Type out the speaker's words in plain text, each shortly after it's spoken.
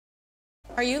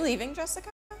Are you leaving, Jessica?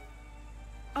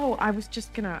 Oh, I was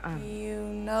just gonna, You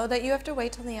know that you have to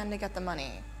wait till the end to get the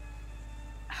money.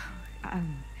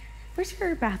 Where's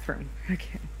your bathroom?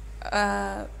 Okay.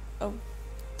 Oh,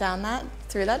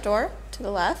 through that door, to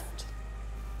the left.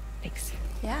 Thanks.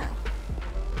 Yeah.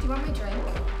 Do you want my drink?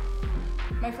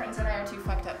 My friends and I are too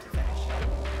fucked up to finish it.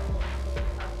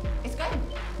 It's good.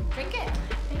 Drink it.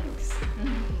 Thanks.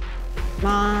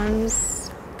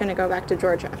 Mom's gonna go back to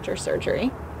Georgia after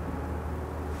surgery.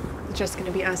 It's just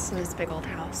gonna be us in this big old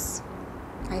house.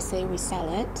 I say we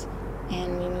sell it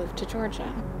and we move to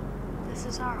Georgia. This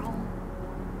is our home.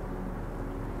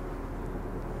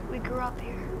 We grew up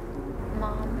here.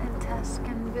 Mom and Tess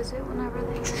can visit whenever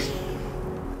they want.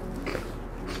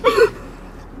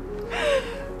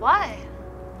 Why?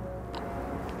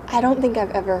 I don't think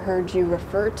I've ever heard you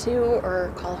refer to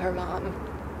or call her mom.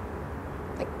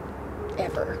 Like,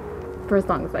 ever. For as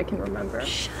long as I can remember.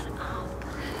 Shut up.